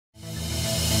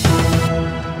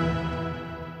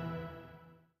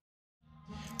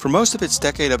For most of its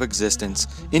decade of existence,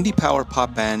 indie power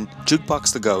pop band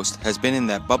Jukebox the Ghost has been in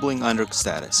that bubbling under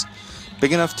status.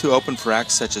 Big enough to open for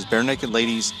acts such as Bare Naked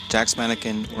Ladies, Jack's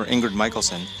Mannequin, or Ingrid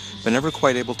Michaelson, but never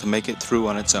quite able to make it through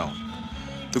on its own.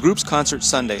 The group's concert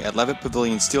Sunday at Levitt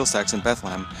Pavilion SteelStacks in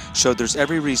Bethlehem showed there's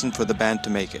every reason for the band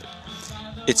to make it.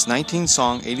 Its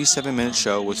 19-song, 87-minute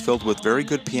show was filled with very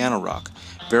good piano rock,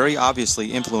 very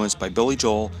obviously influenced by Billy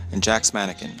Joel and Jack's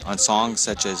Mannequin on songs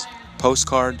such as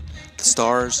Postcard, The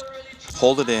Stars,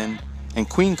 Hold It In, and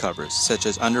Queen covers such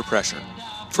as Under Pressure.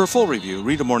 For a full review,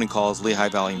 read a Morning Call's Lehigh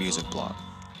Valley Music blog.